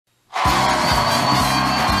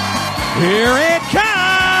Here it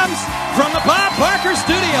comes from the Bob Barker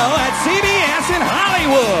studio at CBS in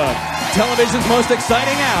Hollywood. Television's most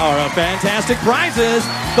exciting hour of fantastic prizes.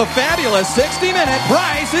 The fabulous 60-minute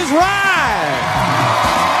Price is Right.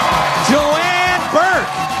 Joanne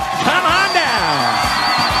Burke, come on down.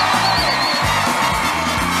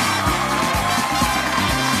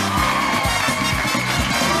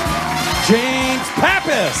 James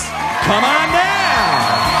Pappas, come on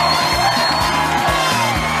down.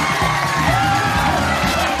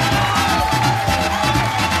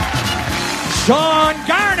 Sean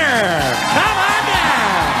Garner, come on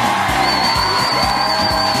down.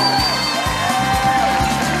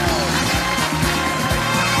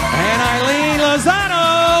 And Eileen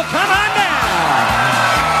Lozano, come on down.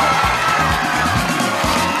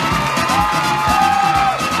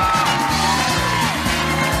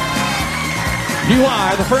 You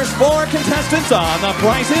are the first 4 contestants on The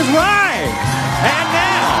Price is Right. And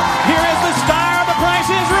now, here is the star of The Price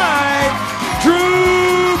is Right,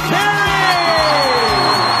 Drew Carey.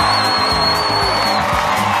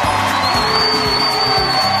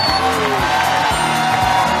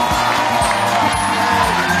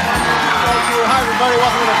 Everybody,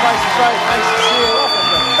 welcome to The Price is Right. Nice to see you. Welcome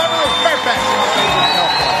to Beverly Fairfax. How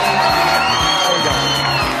you going?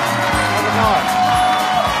 How's it going?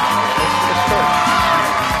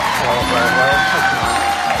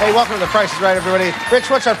 Hey, welcome to The Price is Right, everybody. Rich,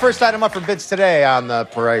 what's our first item up for bids today on The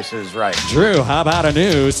Price is Right? Drew, how about a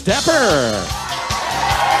new stepper?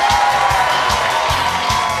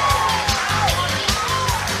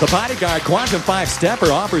 The Bodyguard Quantum 5 Stepper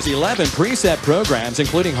offers 11 preset programs,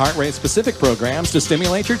 including heart rate specific programs to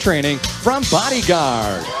stimulate your training from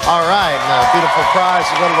Bodyguard. All right, and a beautiful prize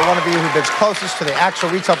will go to the one of you who bids closest to the actual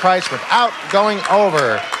retail price without going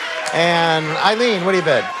over. And Eileen, what do you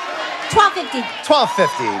bid? $12.50.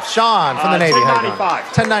 $12.50. Sean from the Navy. $10.95.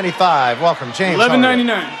 $10.95. Welcome, James.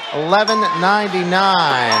 $11.99. $11.99.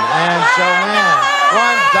 And Joanne,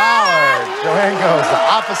 $1. Joanne goes the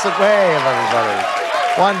opposite way of everybody.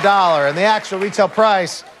 $1. And the actual retail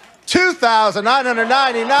price, $2,999.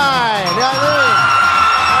 Eileen, that's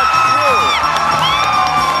you.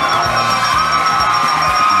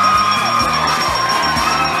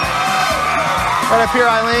 Right up here,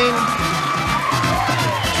 Eileen.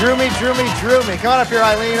 Drew me. Come on up here,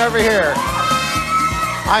 Eileen, over here.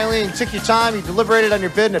 Eileen, took your time, you deliberated on your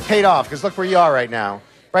bid, and it paid off, because look where you are right now.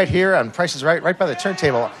 Right here on Price is Right by the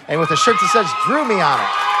turntable, and with a shirt that says Drew Me on it.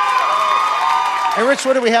 And Rich,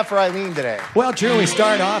 what do we have for Eileen today? Well, Drew, we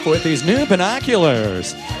start off with these new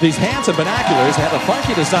binoculars. These handsome binoculars have a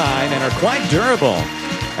funky design and are quite durable.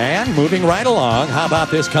 And moving right along, how about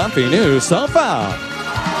this comfy new sofa?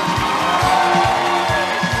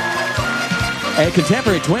 A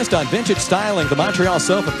contemporary twist on vintage styling, the Montreal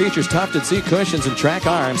sofa features tufted seat cushions and track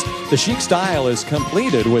arms. The chic style is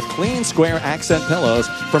completed with clean, square accent pillows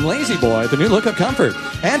from Lazy Boy, the new look of comfort.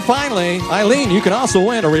 And finally, Eileen, you can also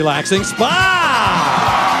win a relaxing spa!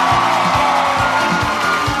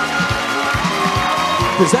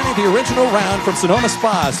 Presenting the original round from Sonoma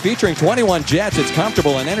Spas, featuring 21 jets. It's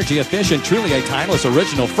comfortable and energy efficient, truly a timeless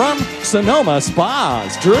original from Sonoma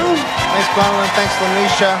Spas. Drew? Thanks, Gwendolyn. Thanks,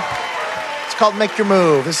 Lanisha. It's called Make Your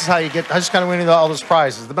Move. This is how you get, I just kind of winning all those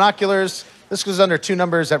prizes. The binoculars, this goes under 2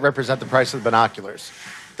 numbers that represent the price of the binoculars.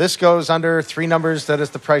 This goes under 3 numbers that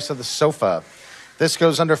is the price of the sofa. This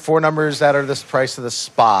goes under 4 numbers that are the price of the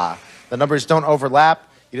spa. The numbers don't overlap.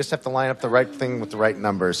 You just have to line up the right thing with the right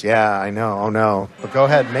numbers. Yeah, I know. Oh, no. But go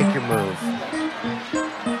ahead, make your move.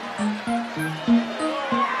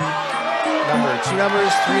 Number, 2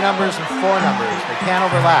 numbers, 3 numbers, and 4 numbers. They can't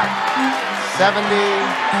overlap. 70.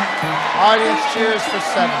 Audience cheers for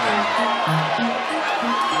 70.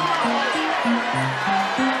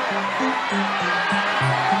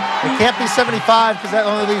 It can't be 75 because that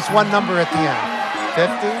only leaves 1 number at the end.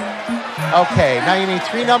 50. Okay, now you need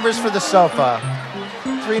 3 numbers for the sofa.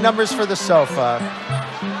 3 numbers for the sofa.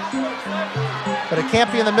 But it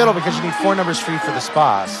can't be in the middle because you need 4 numbers free for the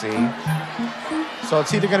spa, see? So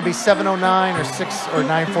it's either going to be 709 or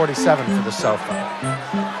 947 for the sofa.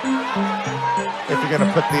 If you're going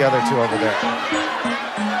to put the other 2 over there.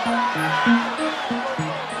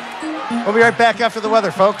 We'll be right back after the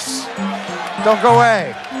weather, folks. Don't go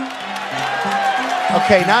away.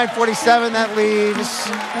 Okay, 947, that leaves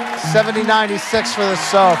 7096 for the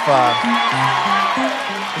sofa.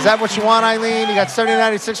 Is that what you want, Eileen? You got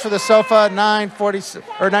 7096 for the sofa,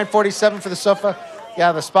 947 for the sofa.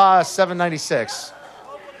 Yeah, the spa is 796.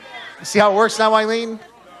 You see how it works now, Eileen?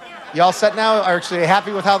 You all set now? Are you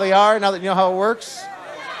happy with how they are now that you know how it works?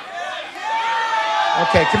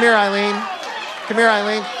 Okay, come here, Eileen. Come here,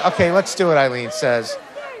 Eileen. Okay, let's do it, Eileen says.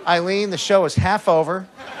 Eileen, the show is half over.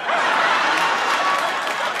 I'm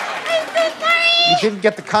so sorry. You didn't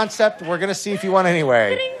get the concept. We're going to see if you won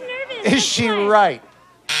anyway. Nervous. Is she right?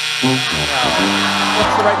 No.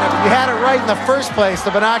 What's the right number? You had it right in the first place.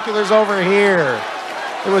 The binoculars over here.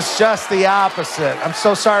 It was just the opposite. I'm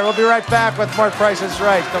so sorry. We'll be right back with more Price is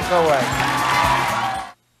Right. Don't go away.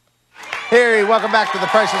 Hey, welcome back to The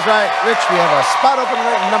Price is Right. Rich, we have a spot open,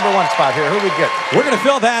 number one spot here. Who we get? We're going to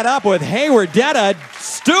fill that up with Haywardetta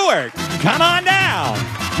Stewart. Come on down.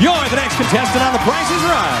 You're the next contestant on The Price is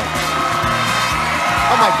Right.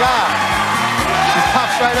 Oh, my God. She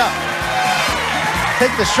pops right up.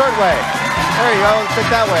 Take the short way. There you go. Take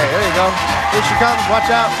that way. There you go. Here she comes. Watch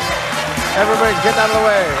out. Everybody's getting out of the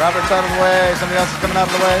way. Robert's out of the way. Somebody else is coming out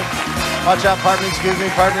of the way. Watch out. Pardon me. Excuse me.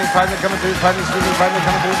 Pardon me. Pardon me. Coming through. Pardon me. Excuse me. Pardon me.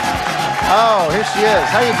 Coming through. Oh, here she is.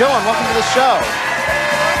 How you doing? Welcome to the show.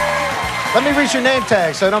 Let me read your name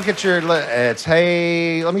tag so I don't get your... It's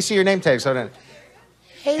hey... Let me see your name tag so I don't...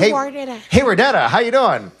 Haywardetta. Haywardetta. How you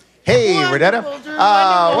doing? Hey, Haywardetta.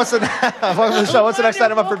 What's the... Welcome to the show. What's the next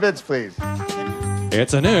item up for bids, please?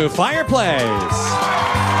 It's a new fireplace.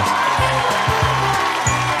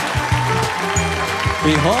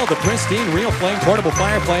 Behold the pristine real flame portable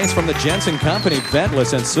fireplace from the Jensen Company.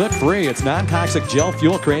 Ventless and soot-free. Its non-toxic gel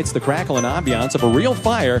fuel creates the crackle and ambiance of a real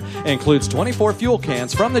fire. Includes 24 fuel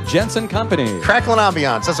cans from the Jensen Company. Crackle and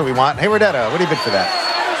ambiance. That's what we want. Haywardetta, what do you bid for that?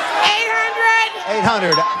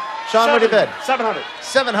 800. 800. Sean, what do you bid? 700.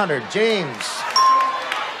 700. James.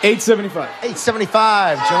 875.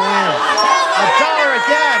 875. Joanne. $1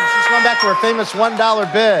 again. She's going back to her famous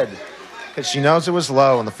 $1 bid. Because she knows it was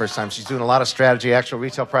low in the first time. She's doing a lot of strategy. Actual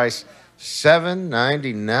retail price,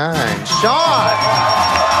 $7.99. Sean!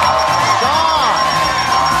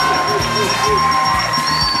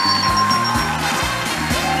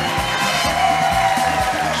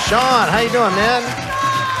 Sean, how you doing, man?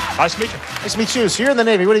 Nice to meet you. Nice to meet you. So you're in the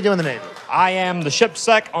Navy. What do you do in the Navy? I am the ship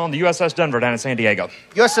sec on the USS Denver down in San Diego.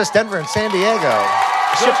 USS Denver in San Diego.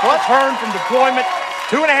 Ship returned from deployment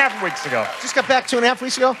 2.5 weeks ago. Just got back 2.5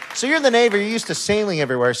 weeks ago. So you're in the Navy. You're used to sailing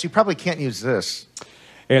everywhere, so you probably can't use this.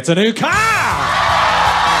 It's a new car.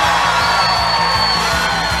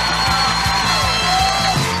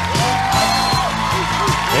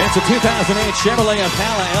 It's a 2008 Chevrolet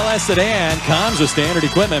Impala LS sedan. Comes with standard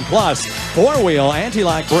equipment plus four-wheel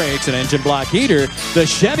anti-lock brakes and engine block heater. The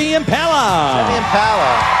Chevy Impala. Chevy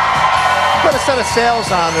Impala. Put a set of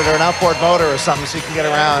sails on it or an outboard motor or something so you can get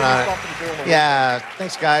around on it. Yeah,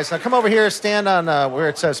 thanks, guys. Now come over here, stand on where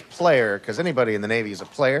it says player, because anybody in the Navy is a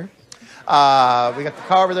player. We got the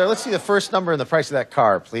car over there. Let's see the first number and the price of that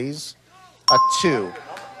car, please. A 2.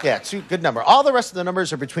 Yeah, 2, good number. All the rest of the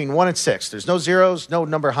numbers are between 1 and 6. There's no zeros, no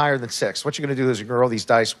number higher than 6. What you're going to do is you're going to roll these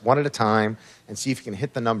dice one at a time and see if you can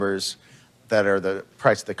hit the numbers that are the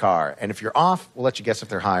price of the car. And if you're off, we'll let you guess if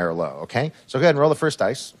they're high or low, okay? So go ahead and roll the first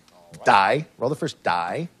dice. Die. Roll the first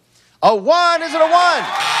die. A 1. Is it a 1?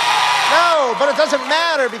 No, but it doesn't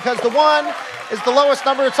matter because the 1 is the lowest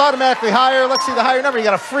number. It's automatically higher. Let's see the higher number. You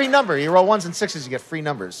got a free number. You roll 1s and 6s, you get free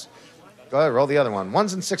numbers. Go ahead, roll the other one.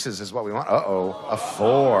 1s and 6s is what we want. Uh-oh, a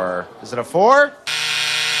 4. Is it a 4?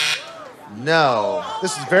 No.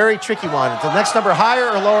 This is a very tricky one. Is the next number higher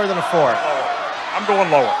or lower than a 4? I'm going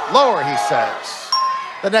lower. Lower, he says.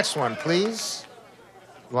 The next one, please.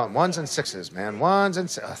 You want 1s and 6s, man. 1s and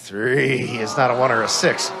 6s. A 3 is not a 1 or a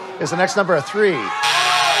 6. Is the next number a 3?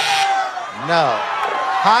 No.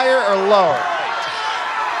 Higher or lower?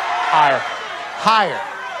 Higher. Higher.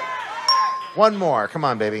 One more. Come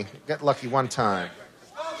on, baby. Get lucky one time.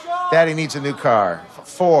 Daddy needs a new car.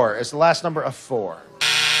 4. Is the last number a 4?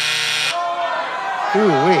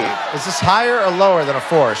 Ooh-wee. Is this higher or lower than a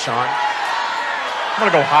 4, Sean? I'm going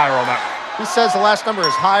to go higher on that. He says the last number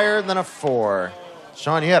is higher than a 4.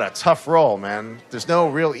 Sean, you had a tough roll, man. There's no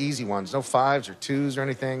real easy ones. No 5s or 2s or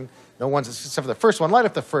anything. No 1s except for the first one. Light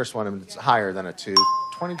up the first one, and it's higher than a 2.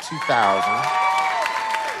 22,000.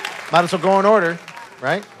 Might as well go in order,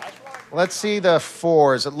 right? Let's see the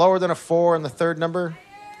 4. Is it lower than a 4 in the third number?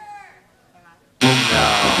 No.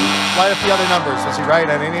 Light up the other numbers. Was he right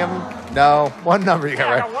on any of them? No. One number you got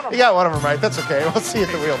right. You got one of them right. That's okay. We'll see you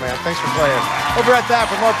at the wheel, man. Thanks for playing. We'll be right back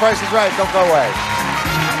with more Price is Right. Don't go away.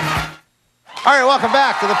 All right, welcome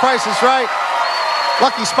back to The Price is Right.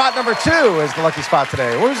 Lucky spot number 2 is the lucky spot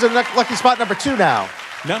today. Where's the lucky spot number 2 now?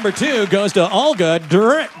 Number 2 goes to Olga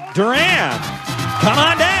Duran. Come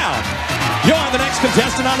on down. You're the next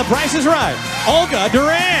contestant on The Price is Right. Olga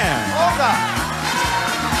Duran. Olga.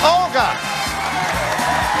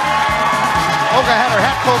 Olga had her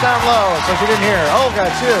hat pulled down low, so she didn't hear. Olga,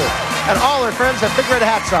 too. And all her friends have big red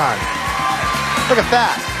hats on. Look at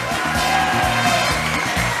that.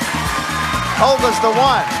 Olga's the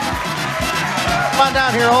one. Come on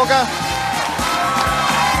down here, Olga.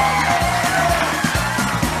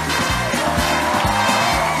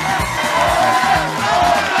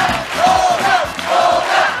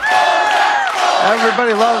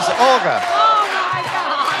 Everybody loves Olga. Oh, my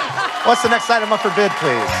God. What's the next item up for bid,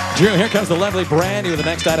 please? Drew, here comes the lovely Brandy with the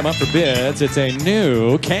next item up for bids. It's a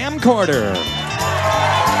new camcorder.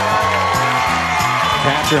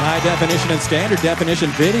 Capture high definition and standard definition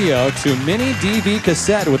video to mini DV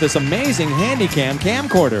cassette with this amazing Handycam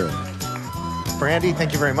camcorder. Brandy,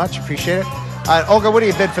 thank you very much. Appreciate it. Olga, what do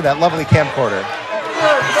you bid for that lovely camcorder?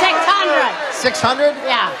 600. 600?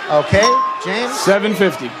 Yeah. Okay. James?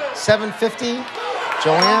 750. 750.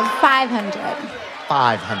 Joanne? 500.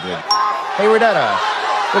 500. Hey, Redetta,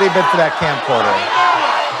 what do you bid for that camcorder?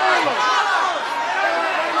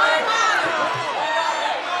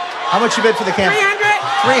 How much you bid for the camcorder?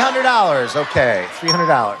 $300. Okay,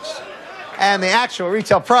 $300. And the actual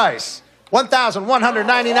retail price, $1,199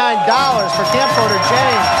 for camcorder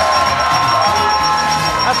James.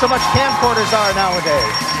 That's how much camcorders are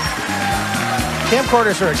nowadays.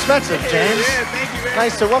 Camcorders are expensive, James. Yeah, thank you very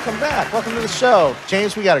Nice to welcome back. Welcome to the show.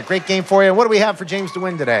 James, we got a great game for you. What do we have for James to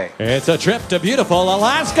win today? It's a trip to beautiful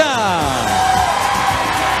Alaska.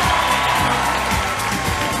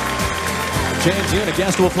 James, you and a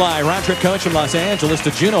guest will fly round-trip coach from Los Angeles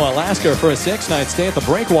to Juneau, Alaska for a 6-night stay at the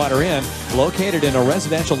Breakwater Inn, located in a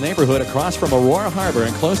residential neighborhood across from Aurora Harbor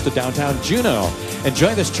and close to downtown Juneau.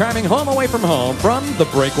 Enjoy this charming home away from home from the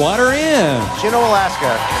Breakwater Inn. Juneau,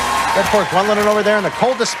 Alaska. Red Fort Gwendolyn over there in the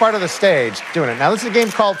coldest part of the stage doing it. Now, this is a game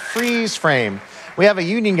called Freeze Frame. We have a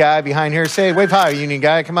union guy behind here. Say, wave hi, union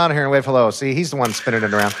guy. Come out here and wave hello. See, he's the one spinning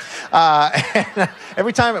it around. And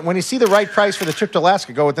every time, when you see the right price for the trip to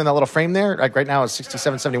Alaska, go within that little frame there. Like right now, it's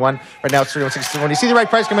 $67.71. Right now, it's $31.60. When you see the right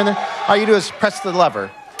price come in there, all you do is press the lever,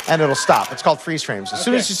 and it'll stop. It's called freeze frames. As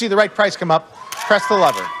soon as you see the right price come up, press the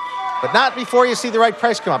lever. But not before you see the right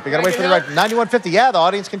price come up. You got to wait for the right $91.50. Yeah, the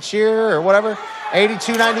audience can cheer or whatever.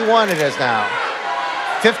 $82.91 it is now.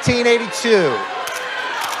 $15.82.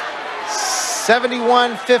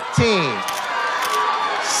 $71.15,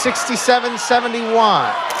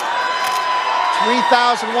 $67.71,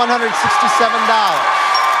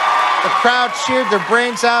 $3,167. The crowd cheered their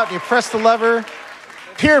brains out, and you press the lever.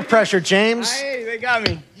 Peer pressure, James. Hey, they got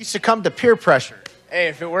me. You succumbed to peer pressure. Hey,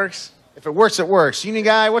 if it works. If it works, it works. Union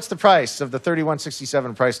guy, what's the price of the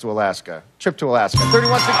 $31.67 price to Alaska? Trip to Alaska. $31.67.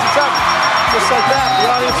 Just like that. The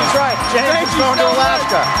audience is right. James is going to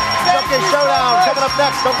Alaska. Showcase Showdown coming up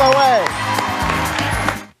next. Don't go away.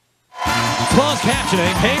 Closed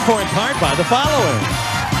captioning paid for in part by the following.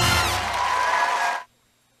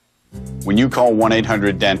 When you call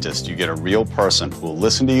 1-800-DENTIST, you get a real person who will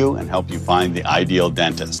listen to you and help you find the ideal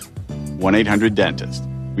dentist. 1-800-DENTIST.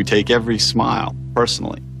 We take every smile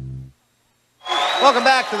personally. Welcome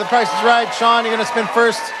back to The Price is Right. Sean, you're going to spin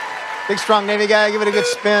first. Big, strong Navy guy. Give it a good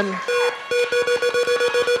spin.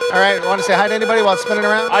 All right, want to say hi to anybody while it's spinning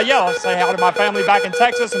around? Yeah, I'll say hi to my family back in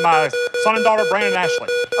Texas and my son and daughter, Brandon and Ashley.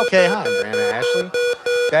 Okay, hi, Brandon and Ashley.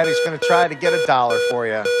 Daddy's going to try to get $1 for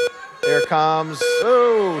you. Here it comes.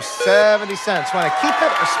 Oh, 70 cents. Want to keep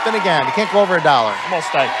it or spin again? You can't go over $1. I'm going to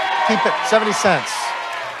stay. Keep it, 70 cents.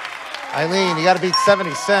 Eileen, you got to beat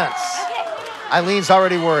 70 cents. Eileen's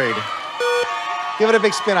already worried. Give it a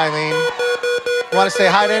big spin, Eileen. You want to say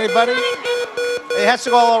hi to anybody? It has to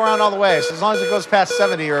go all around all the way, so as long as it goes past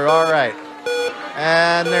 70, you're all right.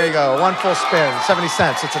 And there you go, one full spin, 70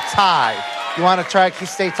 cents. It's a tie. You want to try to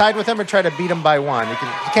stay tied with him or try to beat him by one? You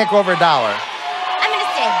can't go over $1. I'm going to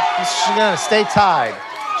stay. She's going to stay tied.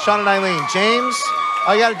 Sean and Eileen. James,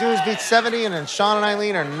 all you got to do is beat 70, and then Sean and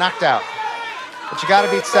Eileen are knocked out. But you got to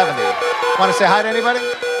beat 70. Want to say hi to anybody?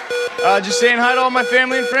 Just saying hi to all my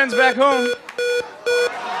family and friends back home.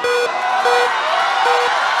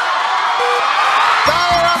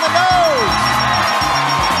 Dollar on the nose.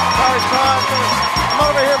 Sorry, Sean. Come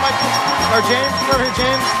over here, Mike. Or James. Come over here,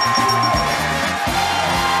 James.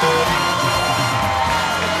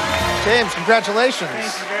 James, congratulations.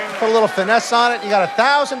 Thank you very much. Put a little finesse on it. You got a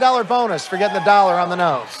 $1,000 bonus for getting the dollar on the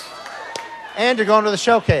nose. And you're going to the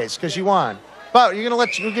showcase because you won. But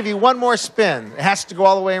we'll give you one more spin. It has to go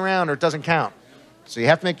all the way around or it doesn't count. So you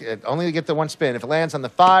have to make it only get the one spin. If it lands on the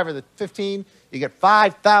 5 or the 15, you get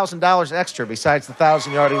 $5,000 extra besides the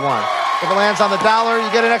 $1,000 you already won. If it lands on the dollar, you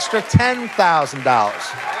get an extra $10,000.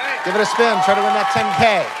 Give it a spin. Try to win that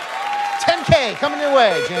 10K. 10K coming your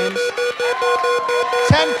way, James.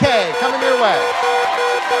 10K coming your way.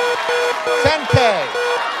 10K.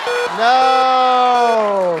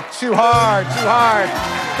 No. Too hard, too hard.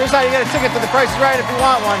 Here's how you get a ticket to The Price is Right if you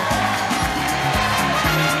want one.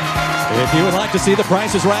 If you would like to see The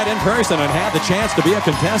Price is Right in person and have the chance to be a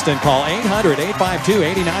contestant, call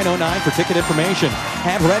 800-852-8909 for ticket information.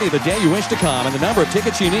 Have ready the day you wish to come and the number of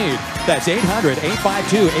tickets you need. That's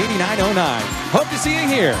 800-852-8909. Hope to see you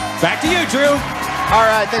here. Back to you, Drew. All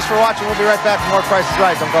right, thanks for watching. We'll be right back for more Price is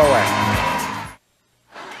Right. Don't go away.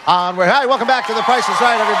 Onward. Hi, welcome back to The Price is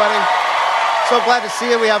Right, everybody. So glad to see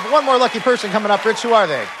you. We have one more lucky person coming up. Rich, who are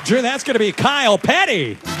they? Drew, that's going to be Kyle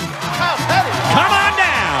Petty. Kyle Petty. Come on down.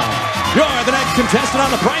 You're the next contestant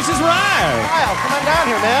on The Price is Right. Kyle, come on down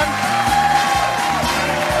here, man.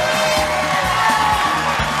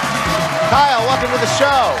 Kyle, welcome to the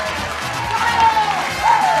show.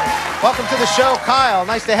 Welcome to the show, Kyle.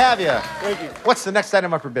 Nice to have you. Thank you. What's the next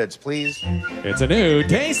item up for bids, please? It's a new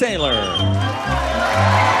Day Sailor.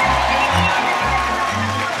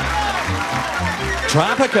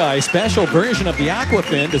 Tropica, a special version of the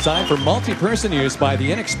Aquafin designed for multi-person use by the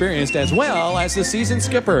inexperienced as well as the seasoned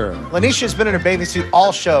skipper. Lanisha's been in her bathing suit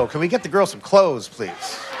all show. Can we get the girl some clothes, please?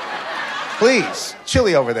 Please.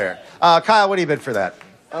 Chilly over there. Kyle, what do you bid for that?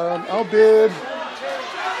 I'll bid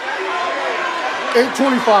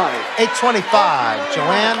 $825. $825.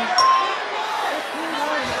 Joanne?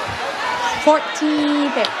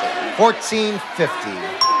 $14.50. $14.50.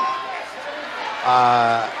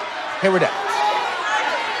 Haywardette.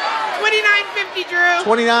 $29.50, Drew.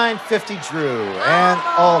 $29.50, Drew. And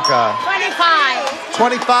Olga. $25.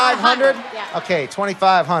 $2,500? Yeah. Okay,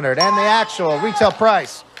 $2,500. And the actual retail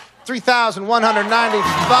price, $3,195.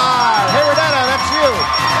 Haywardetta, that's you.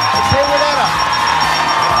 It's Haywardetta.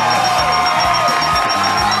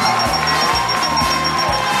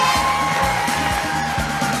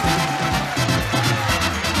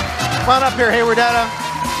 Come on up here, Haywardetta.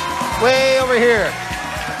 Way over here.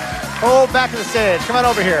 Oh, back to the stage. Come on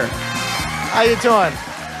over here. How you doing?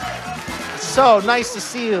 So nice to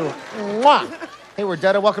see you. Mwah.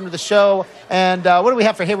 Haywardetta, welcome to the show. And what do we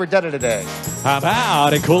have for Haywardetta today? How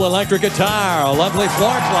about a cool electric guitar, a lovely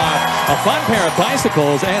floor cloth, a fun pair of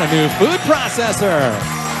bicycles, and a new food processor?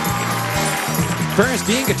 First,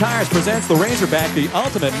 Dean Guitars presents the Razorback, the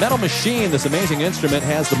ultimate metal machine. This amazing instrument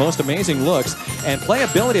has the most amazing looks and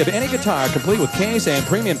playability of any guitar, complete with case and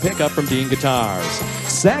premium pickup from Dean Guitars.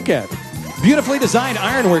 Second, beautifully designed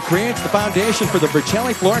ironwork creates the foundation for the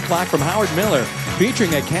Vercelli floor clock from Howard Miller,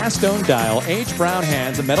 featuring a cast stone dial, aged brown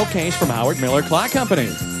hands, and metal case from Howard Miller Clock Company.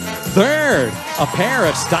 Third, a pair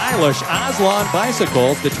of stylish Oslon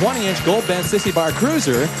bicycles. The 20-inch Gold Bend Sissy Bar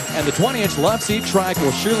Cruiser and the 20-inch Love Seat Trike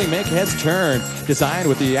will surely make heads turn. Designed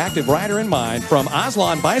with the active rider in mind from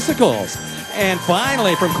Oslon Bicycles. And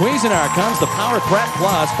finally, from Cuisinart comes the Power Prep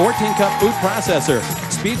Plus 14-cup food processor.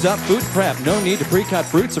 Speeds up food prep. No need to pre-cut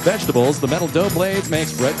fruits or vegetables. The metal dough blades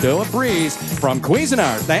makes bread dough a breeze. From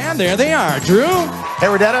Cuisinart. And there they are. Drew?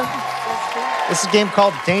 Haywardetta, this is a game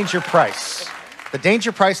called Danger Price. The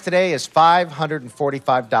danger price today is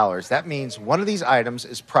 $545. That means one of these items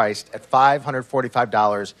is priced at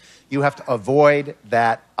 $545. You have to avoid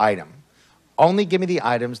that item. Only give me the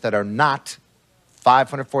items that are not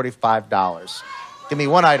 $545. Give me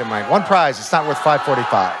one item, right? One prize. It's not worth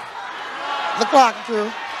 $545. The clock,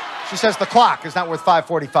 Drew. She says the clock is not worth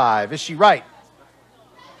 $545. Is she right?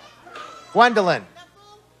 Gwendolyn.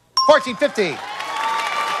 $14.50.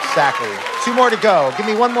 Exactly. Two more to go. Give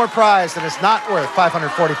me one more prize that is not worth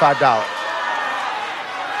 $545.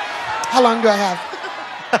 How long do I have?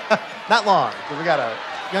 Not long. We got a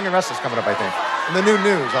Young and Restless coming up, I think. And the new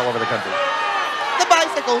news all over the country. The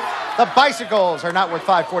bicycle. The bicycles are not worth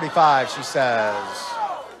 $545, she says.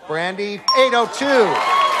 Brandy, $802.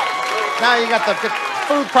 Now you got the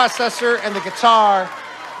food processor and the guitar.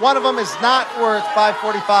 One of them is not worth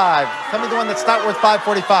 $545. Tell me the one that's not worth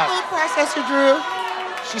 $545. Food processor, Drew.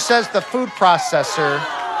 She says the food processor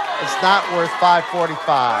is not worth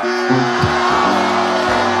 $545.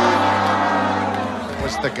 It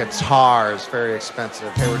was the guitar is very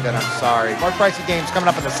expensive. Hey, we're done. I'm sorry. More pricey games coming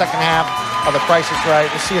up in the second half of The Price is Right.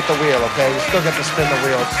 We'll see you at the wheel, okay? You still get to spin the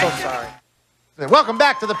wheel. So sorry. Welcome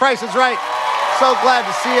back to The Price is Right. So glad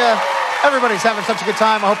to see you. Everybody's having such a good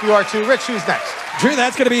time. I hope you are too. Rich, who's next? Drew,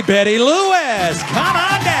 that's going to be Betty Lewis. Come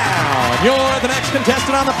on down. You're the next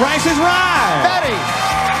contestant on The Price is Right.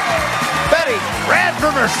 Betty ran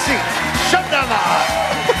from her seat. Shut down the aisle.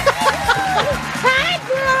 Hi,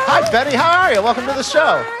 Drew. Hi, Betty. How are you? Welcome to the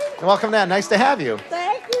show. And welcome down. Nice to have you.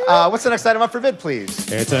 Thank you. What's the next item up for bid, please?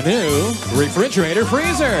 It's a new refrigerator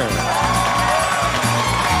freezer.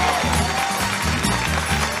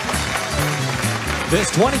 This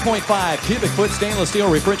 20.5 cubic foot stainless steel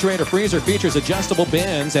refrigerator freezer features adjustable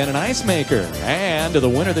bins and an ice maker. And the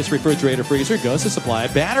winner of this refrigerator freezer goes to supply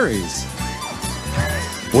batteries.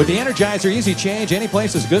 With the Energizer Easy Change, any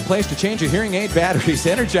place is a good place to change your hearing aid batteries.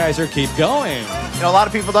 Energizer, keep going. You know, a lot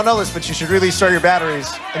of people don't know this, but you should really store your batteries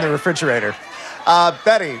in the refrigerator.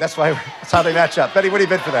 Betty, that's how they match up. Betty, what do you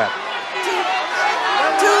bid for that?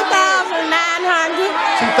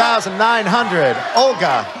 2,900. 2,900.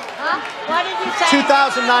 Olga, Huh? What did you say?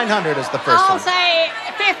 2,900 is the first I'll one. say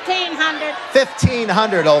 1,500.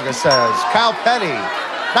 1,500, Olga says. Kyle Petty,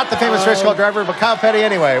 not the famous race car driver, but Kyle Petty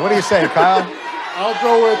anyway. What do you say, Kyle? I'll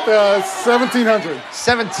go with 1,700.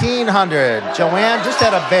 1,700. Joanne just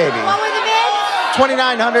had a baby. What was the bid?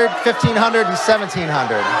 2,900, 1,500, and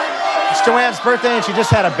 1,700. It's Joanne's birthday, and she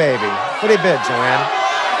just had a baby. What do you bid, Joanne?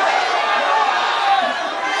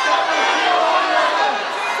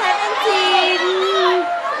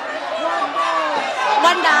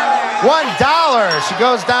 1. $1. She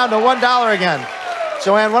goes down to $1 again.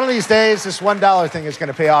 Joanne, one of these days, this $1 thing is going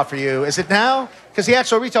to pay off for you. Is it now? Because the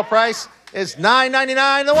actual retail price is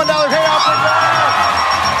 $9.99. The $1 payoff for Joanne.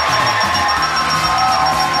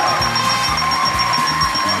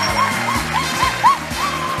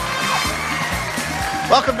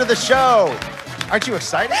 Welcome to the show. Aren't you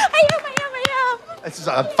excited? I am. This is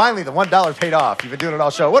finally the $1 paid off. You've been doing it all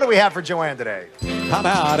show. What do we have for Joanne today? How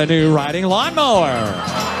about a new riding lawnmower?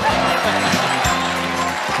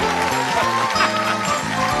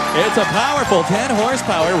 It's a powerful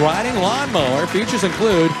 10-horsepower riding lawnmower. Features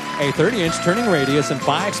include a 30-inch turning radius and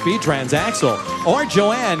 5-speed transaxle. Or,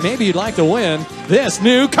 Joanne, maybe you'd like to win this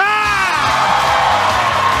new car!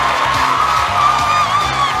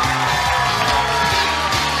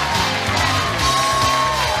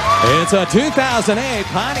 It's a 2008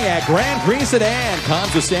 Pontiac Grand Prix sedan.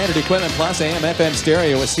 Comes with standard equipment plus AM/FM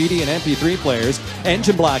stereo with CD and MP3 players,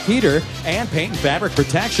 engine block heater, and paint and fabric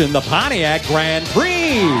protection. The Pontiac Grand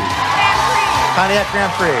Prix. Pontiac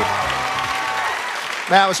Grand Prix.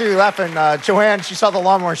 Now, I was really laughing. Joanne, she saw the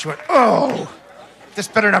lawnmower. She went, oh, this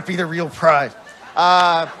better not be the real prize.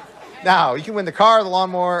 Now, you can win the car, the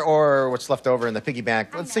lawnmower, or what's left over in the piggy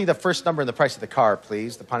bank. Let's see the first number and the price of the car,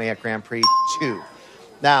 please. The Pontiac Grand Prix 2.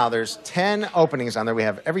 Now, there's 10 openings on there. We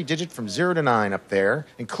have every digit from 0 to 9 up there,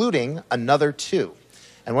 including another 2.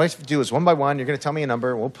 And what you have to do is one by one, you're going to tell me a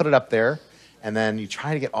number. We'll put it up there. And then you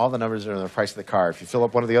try to get all the numbers that are the price of the car. If you fill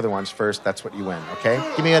up one of the other ones first, that's what you win, okay?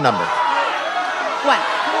 Give me a number. 1.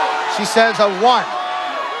 She says a 1.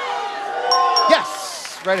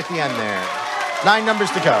 Yes, right at the end there. 9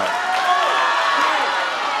 numbers to go.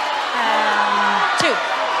 2.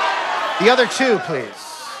 The other 2, please.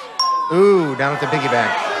 Ooh, down at the piggy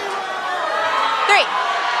bank. 3.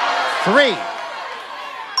 3.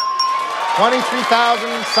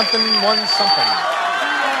 23,000 something, 1 something.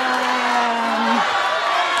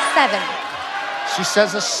 7. She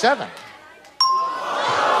says a 7.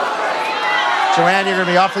 Joanne, you're going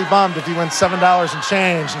to be awfully bummed if you win $7 and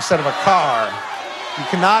change instead of a car. You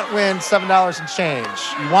cannot win $7 and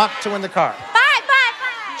change. You want to win the car. 5.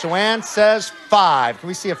 Joanne says 5. Can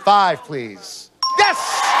we see a 5, please?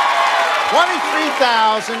 Yes!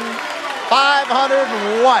 23,500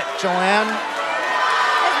 and what, Joanne? Is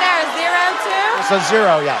there a 0 too? It's a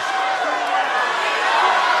 0, yes.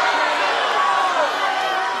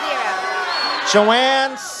 0.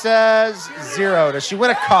 Joanne says 0. Does she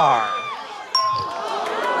win a car?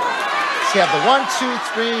 So you have the 1, 2,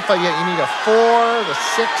 3, but you need a 4, the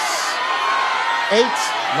 6, 8,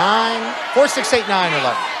 9. 4, 6, 8, 9,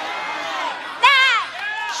 11.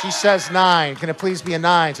 She says 9. Can it please be a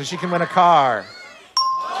 9 so she can win a car?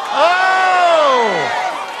 Oh!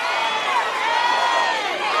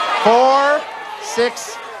 4,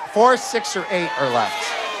 6, or 8 are left.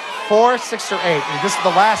 4, 6, or 8. And this is the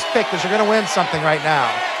last pick because you're going to win something right now.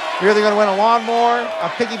 You're either going to win a lawnmower, a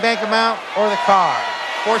piggy bank amount, or the car.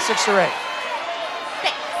 4, 6, or 8.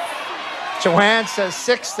 6. Joanne says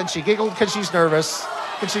 6, then she giggled because she's nervous.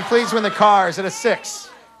 Can she please win the car? Is it a 6?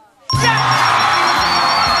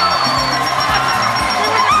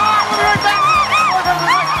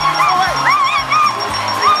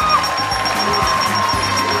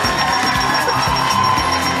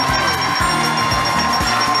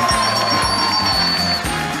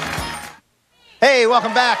 Hey,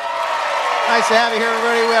 welcome back. Nice to have you here,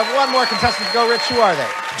 everybody. We have one more contestant to go. Rich, who are they?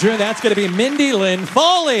 Drew, that's going to be Mindy Lynn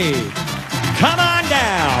Foley. Come on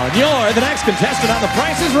down. You're the next contestant on The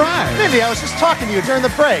Price is Right. Mindy, I was just talking to you during the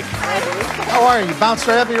break. How are you? You bounced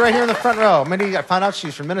right up. You're right here in the front row. Mindy, I found out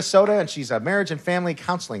she's from Minnesota, and she's a marriage and family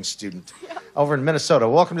counseling student over in Minnesota.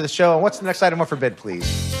 Welcome to the show. And what's the next item up for bid, please?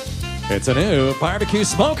 It's a new barbecue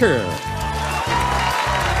smoker.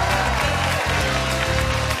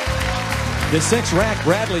 The 6-rack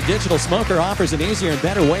Bradley digital smoker offers an easier and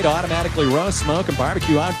better way to automatically roast, smoke, and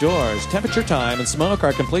barbecue outdoors. Temperature, time, and smoke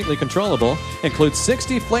are completely controllable. Includes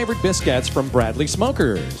 60 flavored biscuits from Bradley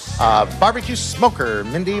Smokers. Barbecue smoker.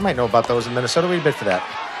 Mindy, you might know about those in Minnesota. What do you bid for that?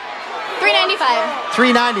 $3.95.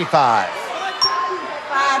 $3.95.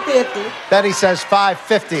 $5.50. Betty says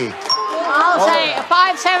 $5.50. I'll say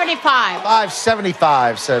 $5.75.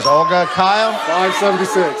 $5.75 says Olga. Kyle?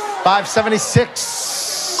 $5.76. $5.76.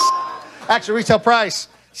 Actual retail price,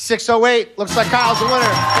 $6.08. Looks like Kyle's the winner. Way to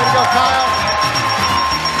go, Kyle.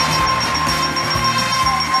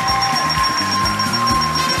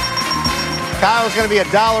 Kyle's going to be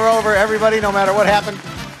 $1 over everybody, no matter what happened.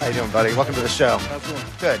 How you doing, buddy? Welcome to the show.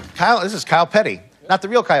 Good. Kyle, this is Kyle Petty. Not the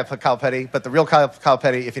real Kyle Petty, but the real Kyle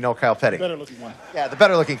Petty, if you know Kyle Petty. Better looking one. Yeah, the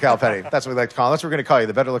better looking Kyle Petty. That's what we like to call him. That's what we're going to call you,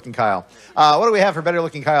 the better looking Kyle. What do we have for better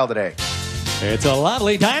looking Kyle today? It's a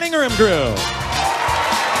lovely dining room crew.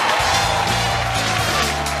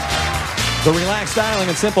 The relaxed styling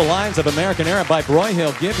and simple lines of American era by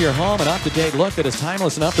Broyhill give your home an up-to-date look that is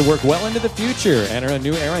timeless enough to work well into the future. Enter a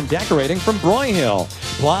new era in decorating from Broyhill.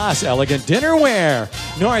 Plus, elegant dinnerware.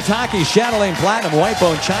 Noritake Chatelaine Platinum White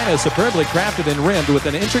Bone China is superbly crafted and rimmed with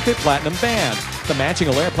an intricate platinum band. The matching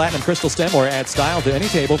Alaire Platinum Crystal Stemware adds style to any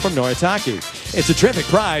table from Noritake. It's a terrific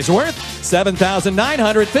prize worth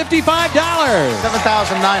 $7,955.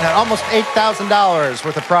 $7,900, almost $8,000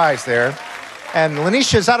 worth of prize there. And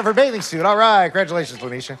Lanisha's out of her bathing suit. All right, congratulations,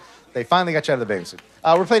 Lanisha. They finally got you out of the bathing suit.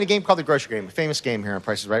 We're playing a game called the Grocery Game, a famous game here on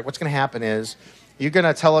Price is Right. What's going to happen is you're going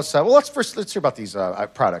to tell us, let's hear about these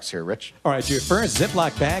products here, Rich. All right, your first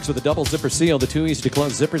Ziploc bags with a double zipper seal. The two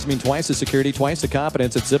easy-to-close zippers mean twice the security, twice the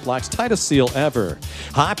confidence. It's Ziploc's tightest seal ever.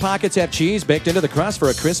 Hot Pockets have cheese baked into the crust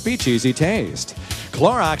for a crispy, cheesy taste.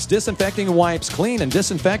 Clorox disinfecting wipes clean and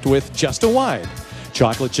disinfect with just a wipe.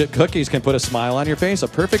 Chocolate chip cookies can put a smile on your face, a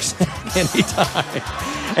perfect snack anytime.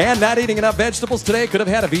 And not eating enough vegetables today could have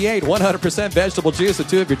had a V8 100% vegetable juice with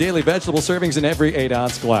 2 of your daily vegetable servings in every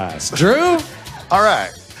 8-ounce glass. Drew? All right.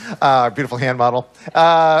 Beautiful hand model.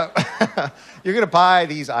 You're going to buy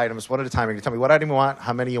these items one at a time. You're going to tell me what item you want,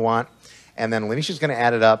 how many you want, and then Lanisha's going to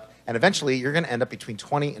add it up, and eventually you're going to end up between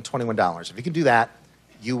 $20 and $21. If you can do that,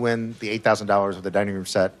 you win the $8,000 of the dining room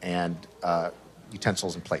set and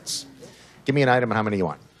utensils and plates. Give me an item and how many you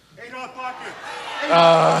want. 8 Hot Pockets.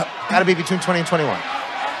 Got to be between 20 and 21.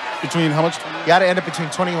 Between how much? You got to end up between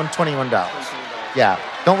 $20 and $21. Yeah.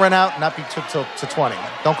 Don't run out, not be to 20.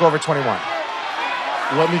 Don't go over 21.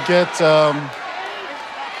 Let me get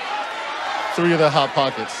 3 of the Hot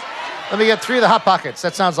Pockets. Let me get 3 of the Hot Pockets.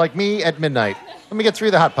 That sounds like me at midnight. Let me get 3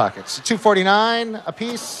 of the Hot Pockets. $2.49 a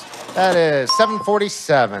piece. That is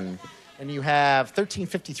 $7.47. And you have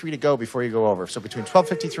 $13.53 to go before you go over. So between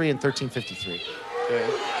 $12.53 and $13.53. Okay.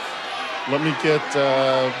 Let me get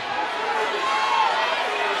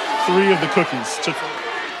 3 of the cookies.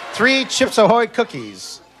 3 Chips Ahoy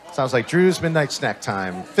cookies. Sounds like Drew's midnight snack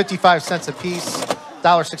time. 55 cents a piece,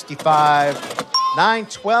 $1.65.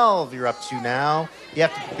 $9.12 you're up to now. You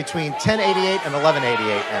have to between $10.88 and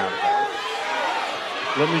 $11.88 now.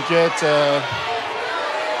 Let me get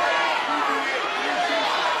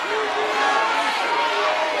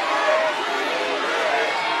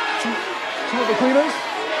 2 of the cleaners.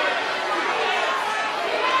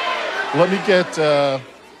 Let me get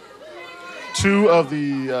 2 of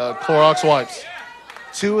the Clorox wipes.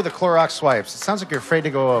 2 of the Clorox wipes. It sounds like you're afraid to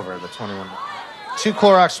go over the 21. 2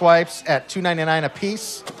 Clorox wipes at $2.99 a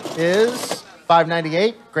piece is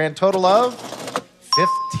 $5.98. Grand total of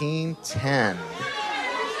 $15.10.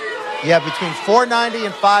 You have between $4.90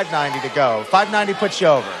 and $5.90 to go. $5.90 puts you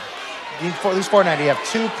over. You need at least $4.90. You have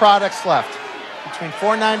 2 products left between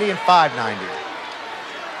 $4.90 and $5.90.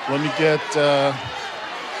 Let me get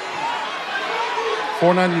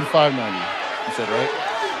 $4.90 and $5.90. You said, right?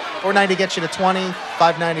 $4.90 gets you to 20.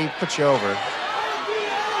 $5.90 puts you over.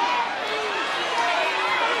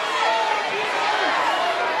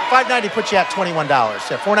 $5.90 puts you at $21.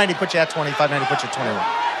 Yeah, $4.90 puts you at 20. $5.90 puts you at 21.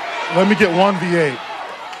 Let me get 1 V8.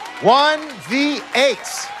 1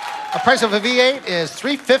 V8. The price of a V8 is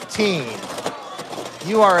 $3.15.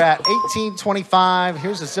 You are at $18.25.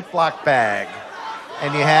 Here's a Ziploc bag.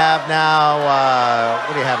 And you have now,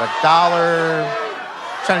 what do you have, $1?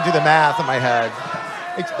 Trying to do the math in my head.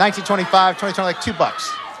 It's $19.25, $20, like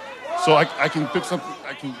 $2. So I can pick something.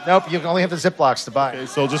 Nope, you can only have the Ziplocs to buy. Okay,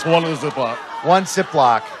 so just 1 of the Ziploc. 1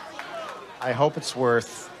 Ziploc. I hope it's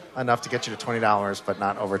worth enough to get you to $20, but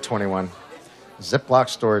not over 21. Ziploc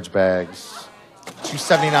storage bags.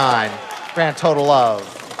 $2.79. Grand total of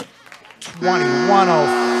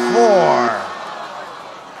 $21.04.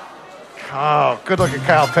 Oh, good looking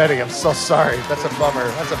Kyle Petty. I'm so sorry. That's a bummer.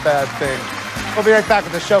 That's a bad thing. We'll be right back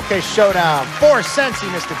with the Showcase Showdown. 4 cents he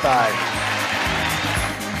missed it by.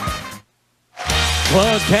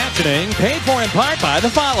 Closed captioning paid for in part by the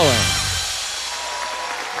following.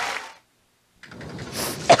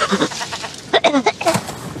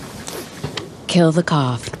 Kill the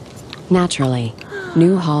cough. Naturally.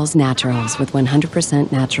 New Hall's Naturals with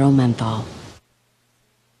 100% natural menthol.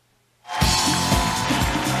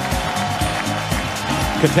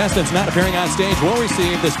 Contestants not appearing on stage will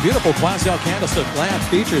receive this beautiful Quasel candlestick lamp.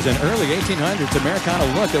 Features an early 1800s Americana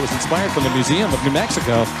look that was inspired from the Museum of New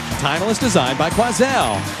Mexico. Timeless design by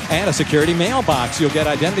Quasel. And a security mailbox. You'll get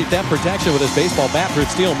identity theft protection with this baseball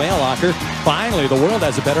bat-proof steel mail locker. Finally, the world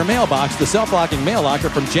has a better mailbox. The self-locking mail locker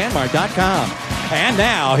from janmart.com. And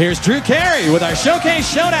now, here's Drew Carey with our Showcase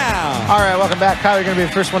Showdown. All right, welcome back. Kyle, you're going to be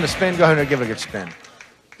the first one to spin. Go ahead and give it a good spin.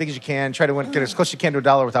 Big as you can. Try to win, get as close as you can to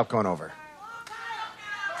 $1 without going over.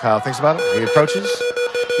 Kyle thinks about it. He approaches.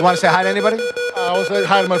 You want to say hi to anybody? I want to say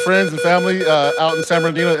hi to my friends and family out in San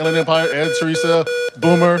Bernardino, Inland Empire, Ed, Teresa,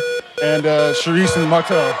 Boomer, and Sharice and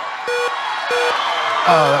Martel.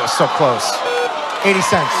 Oh, that was so close. 80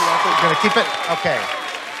 cents. You're going to keep it? Okay.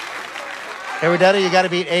 Hey, Rodetta, you got to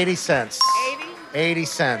beat 80 cents. 80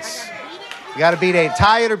 cents. You got to beat 80.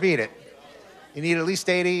 Tie it or beat it. You need at least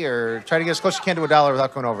 80 or try to get as close as you can to $1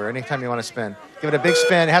 without going over anytime you want to spin. Give it a big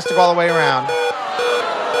spin. It has to go all the way around.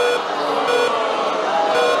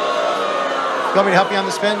 You want me to help you on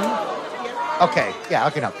the spin? Okay. Yeah, I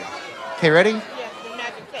can help you. Okay, ready?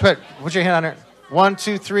 Put your hand on it. 1,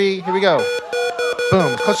 2, 3. Here we go.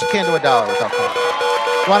 Boom. As close as you can to $1 without going over.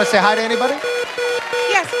 You want to say hi to anybody?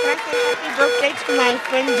 Yes. Can I say happy birthday to my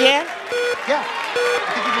friend Jen? Yeah.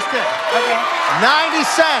 I think you just did. Okay. 90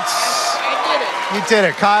 cents. I did it. You did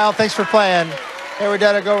it, Kyle. Thanks for playing. Hey,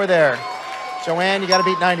 Rodetta, go over there. Joanne, you got to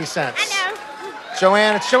beat 90 cents. I know.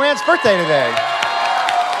 Joanne, it's Joanne's birthday today.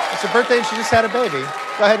 It's her birthday and she just had a baby.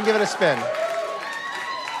 Go ahead and give it a spin.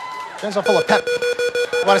 Joanne's all full of pep.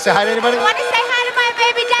 You want to say hi to anybody? I want to say hi to my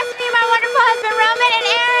baby Destiny, my wonderful husband Roman, and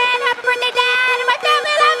Aaron. Happy birthday, Dad, and my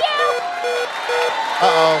family. Love you.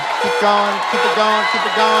 Uh-oh. Keep going. Keep it going. Keep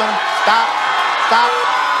it going. Stop. Stop.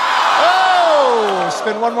 Oh!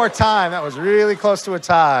 Spin one more time. That was really close to a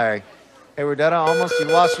tie. Hey, Rodetta, almost.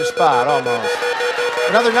 You lost your spot. Almost.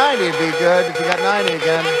 Another 90 would be good if you got 90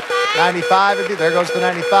 again. 95 would be. There goes the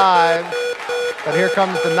 95. But here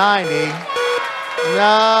comes the 90.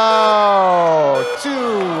 No. 2.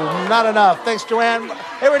 Not enough. Thanks, Joanne.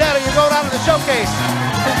 Hey, Rodetta, you're going on to the showcase.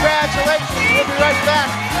 Congratulations. We'll be right back.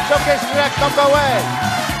 Showcase is next. Don't go away.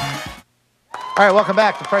 All right, welcome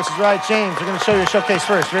back. The Price is Right. James, we're going to show you a showcase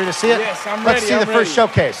first. Ready to see it? Yes, I'm Let's ready. see the first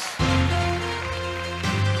showcase.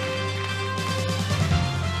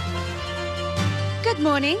 Good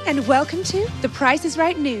morning and welcome to The Price is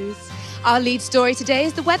Right News. Our lead story today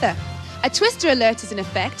is the weather. A twister alert is in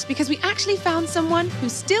effect because we actually found someone who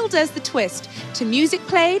still does the twist to music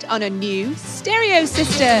played on a new stereo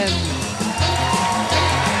system.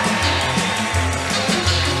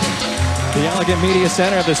 The elegant media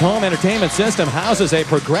center of this home entertainment system houses a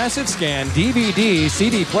progressive scan DVD,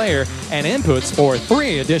 CD player, and inputs for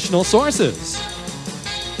 3 additional sources.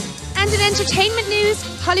 And in entertainment news,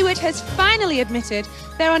 Hollywood has finally admitted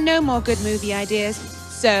there are no more good movie ideas.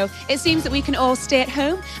 So it seems that we can all stay at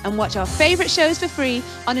home and watch our favorite shows for free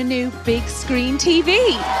on a new big screen TV.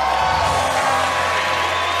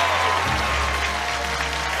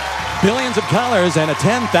 Billions of colors and a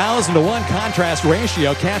 10,000 to 1 contrast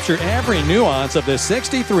ratio capture every nuance of this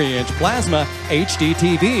 63-inch plasma HD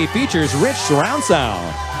TV. Features rich surround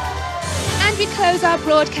sound. And we close our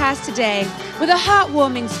broadcast today with a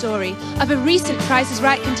heartwarming story of a recent Price is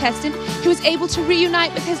Right contestant who was able to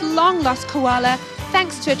reunite with his long-lost koala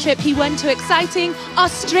thanks to a trip he won to exciting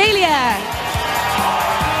Australia.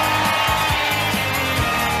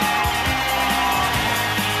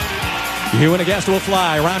 You and a guest will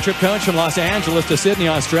fly round-trip coach from Los Angeles to Sydney,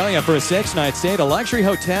 Australia for a 6-night stay at a luxury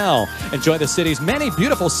hotel. Enjoy the city's many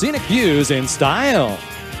beautiful scenic views in style.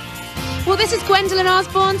 Well, this is Gwendolyn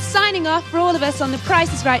Osborne signing off for all of us on the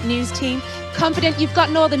Price is Right news team. Confident you've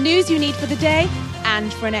gotten all the news you need for the day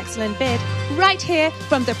and for an excellent bid right here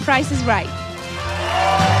from The Price is Right.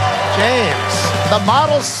 James, the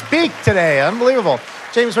models speak today. Unbelievable.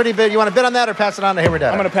 James, what do you bid? You want to bid on that or pass it on to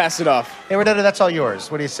Haywardetta? I'm going to pass it off. Haywardetta, that's all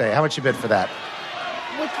yours. What do you say? How much you bid for that?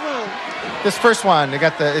 Which one? This first one,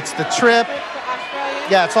 it's the trip. To Australia?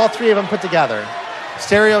 Yeah, it's all 3 of them put together.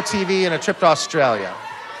 Stereo TV and a trip to Australia.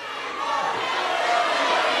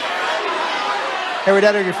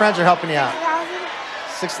 Haywardetta, your friends are helping you out.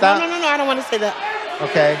 6,000? No, I don't want to say that.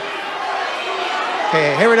 Okay.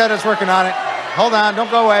 Okay, Haywardetta's working on it. Hold on,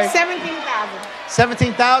 don't go away. 17,000.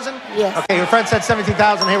 17,000? Yes. Okay, your friend said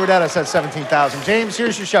 17,000. Haywardetta said 17,000. James,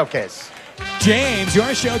 here's your showcase. James,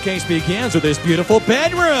 your showcase begins with this beautiful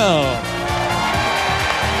bedroom.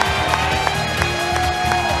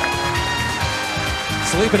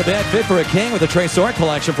 Sleep in a bed fit for a king with a Tresor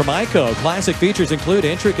collection from Ico. Classic features include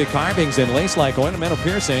intricate carvings and lace-like ornamental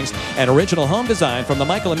piercings and original home design from the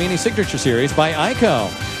Michael Amini Signature Series by Ico.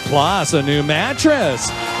 Plus, a new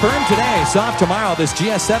mattress. Firm today, soft tomorrow, this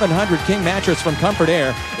GS700 King mattress from Comfort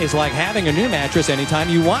Air is like having a new mattress anytime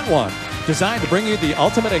you want one. Designed to bring you the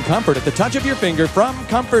ultimate in comfort at the touch of your finger from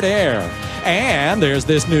Comfort Air. And there's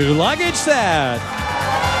this new luggage set.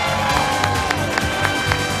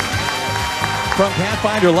 From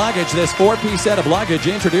Pathfinder Luggage, this 4-piece set of luggage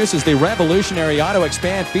introduces the revolutionary Auto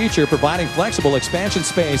Expand feature, providing flexible expansion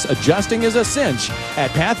space, adjusting is a cinch. At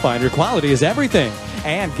Pathfinder, quality is everything.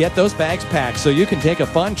 And get those bags packed so you can take a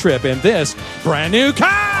fun trip in this brand new car!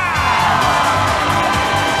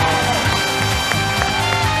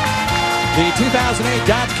 The 2008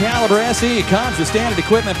 Dodge Caliber SE comes with standard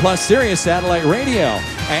equipment plus Sirius satellite radio.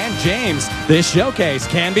 And James, this showcase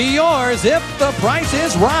can be yours if the price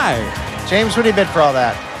is right. James, what do you bid for all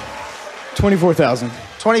that? 24,000.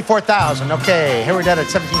 24,000. Okay, here we're dead at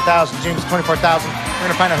 17,000. James, 24,000. We're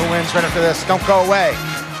going to find out who wins right after this. Don't go away.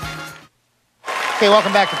 Okay,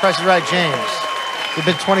 welcome back to Price is Right, James. You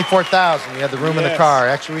bid 24,000. You had the room in the car.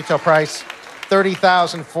 Actual retail price,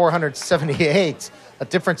 $30,478. A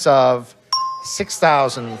difference of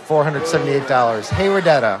 $6,478. Hey,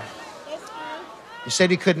 Redetta. You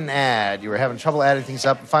said you couldn't add. You were having trouble adding things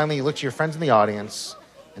up. And finally, you looked to your friends in the audience,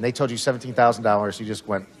 and they told you $17,000. You just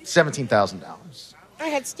went $17,000. I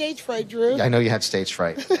had stage fright, Drew. I know you had stage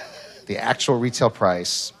fright. The actual retail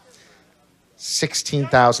price,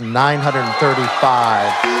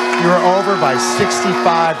 $16,935. You were over by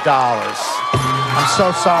 $65. I'm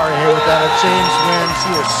so sorry here with that. James wins.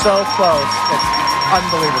 You were so close. It's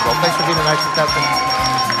unbelievable. Thanks for being a nice contestant.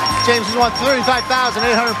 James has won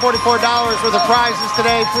 $35,844 worth of prizes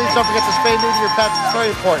today. Please don't forget to spay neuter your pets. It's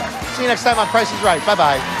very important. See you next time on Price is Right.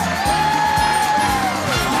 Bye-bye.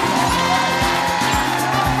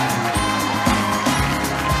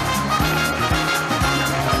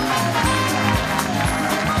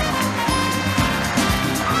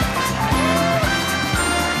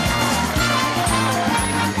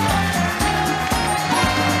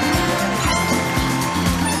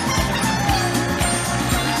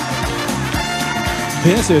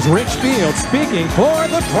 This is Rich Field speaking for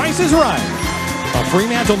The Price is Right, a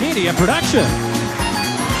Fremantle Media production.